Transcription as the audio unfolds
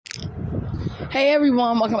Hey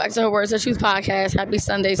everyone, welcome back to Her Words of Truth podcast. Happy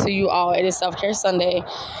Sunday to you all. It is Self-Care Sunday.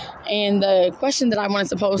 And the question that I wanted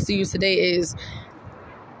to pose to you today is,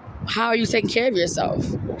 how are you taking care of yourself?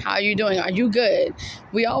 How are you doing? Are you good?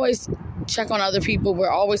 We always check on other people.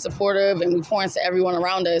 We're always supportive and we pour into everyone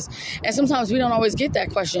around us. And sometimes we don't always get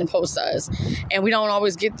that question posed to us. And we don't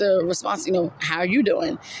always get the response, how are you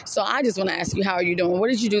doing? So I just want to ask you, how are you doing? What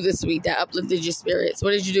did you do this week that uplifted your spirits?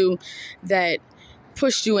 What did you do that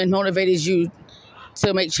pushed you and motivated you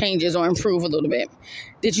to make changes or improve a little bit?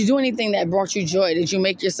 Did you do anything that brought you joy? Did you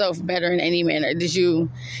make yourself better in any manner? Did you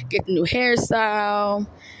get a new hairstyle?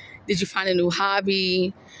 Did you find a new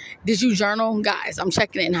hobby? Did you journal? Guys, I'm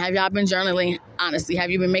checking in. Have y'all been journaling? Honestly, have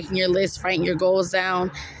you been making your list, writing your goals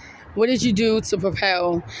down? What did you do to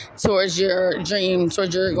propel towards your dream,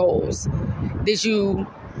 towards your goals? Did you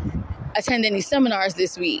attend any seminars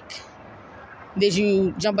this week? Did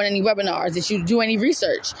you jump on any webinars? Did you do any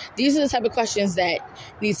research? These are the type of questions that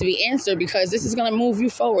need to be answered because this is going to move you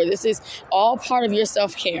forward. This is all part of your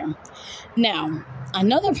self-care. Now,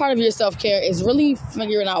 another part of your self-care is really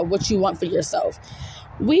figuring out what you want for yourself.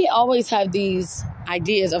 We always have these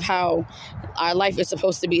ideas of how our life is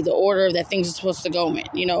supposed to be, the order that things are supposed to go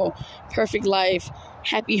in. Perfect life,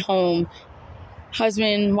 happy home,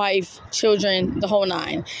 husband, wife, children, the whole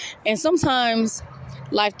nine. And sometimes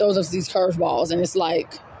life throws us these curveballs, and it's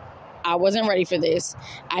like, I wasn't ready for this.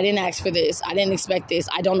 I didn't ask for this. I didn't expect this.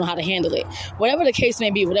 I don't know how to handle it. Whatever the case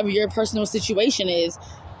may be, whatever your personal situation is,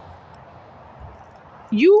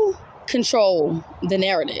 you control the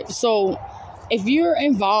narrative. So if you're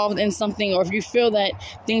involved in something, or if you feel that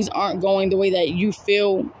things aren't going the way that you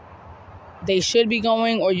feel they should be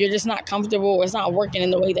going, or you're just not comfortable, or it's not working in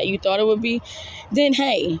the way that you thought it would be, then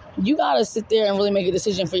hey, you got to sit there and really make a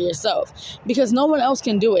decision for yourself, because no one else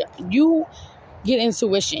can do it. You get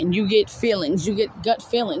intuition, you get feelings, you get gut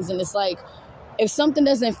feelings. And it's like, if something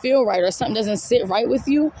doesn't feel right or something doesn't sit right with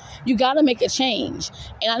you, you got to make a change.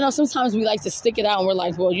 And I know sometimes we like to stick it out and we're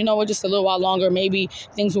like, well, just a little while longer, maybe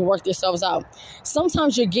things will work themselves out.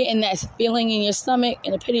 Sometimes you're getting that feeling in your stomach,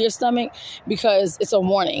 in the pit of your stomach, because it's a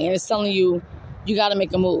warning and it's telling you, you got to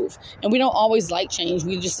make a move. And we don't always like change.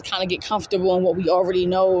 We just kind of get comfortable in what we already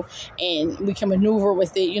know, and we can maneuver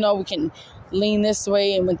with it. We can lean this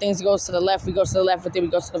way, and when things go to the left, we go to the left with it, we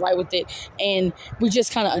go to the right with it, and we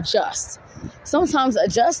just kind of adjust. Sometimes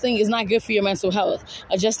adjusting is not good for your mental health.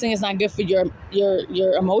 Adjusting is not good for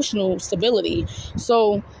your emotional stability.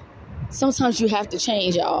 So sometimes you have to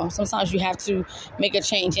change, y'all. Sometimes you have to make a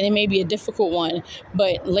change, and it may be a difficult one,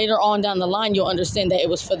 but later on down the line, you'll understand that it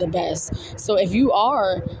was for the best. So if you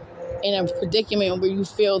are in a predicament where you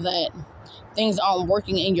feel that things aren't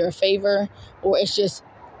working in your favor, or it's just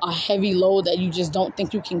a heavy load that you just don't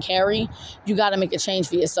think you can carry, you got to make a change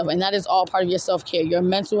for yourself. And that is all part of your self-care. Your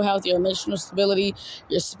mental health, your emotional stability,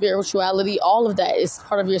 your spirituality, all of that is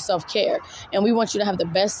part of your self-care. And we want you to have the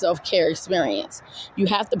best self-care experience. You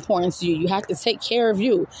have to pour into you. You have to take care of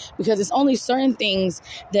you, because it's only certain things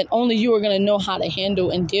that only you are going to know how to handle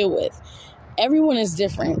and deal with. Everyone is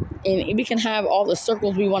different, and we can have all the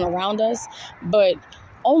circles we want around us, but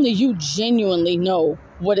only you genuinely know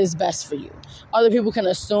what is best for you. Other people can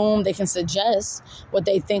assume, they can suggest what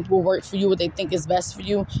they think will work for you, what they think is best for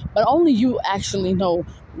you, but only you actually know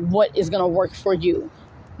what is going to work for you.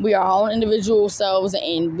 We are our own individual selves,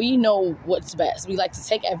 and we know what's best. We like to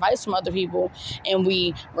take advice from other people, and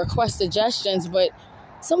we request suggestions, but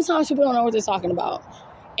sometimes people don't know what they're talking about.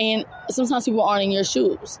 And sometimes people aren't in your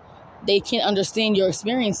shoes. They can't understand your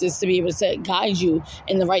experiences to be able to guide you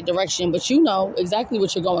in the right direction. But you know exactly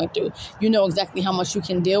what you're going through. You know exactly how much you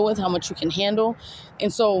can deal with, how much you can handle.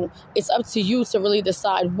 And so it's up to you to really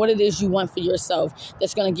decide what it is you want for yourself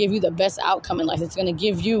that's going to give you the best outcome in life. It's going to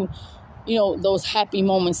give you, those happy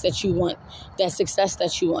moments that you want, that success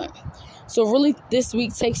that you want. So really this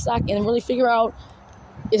week, take stock and really figure out,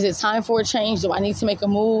 is it time for a change? Do I need to make a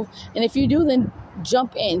move? And if you do, then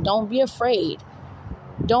jump in. Don't be afraid.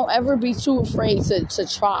 Don't ever be too afraid to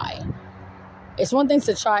try. It's one thing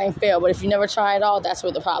to try and fail, but if you never try at all, that's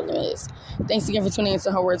where the problem is. Thanks again for tuning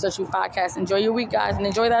into Her Words of Truth podcast. Enjoy your week, guys, and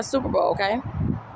enjoy that Super Bowl, okay?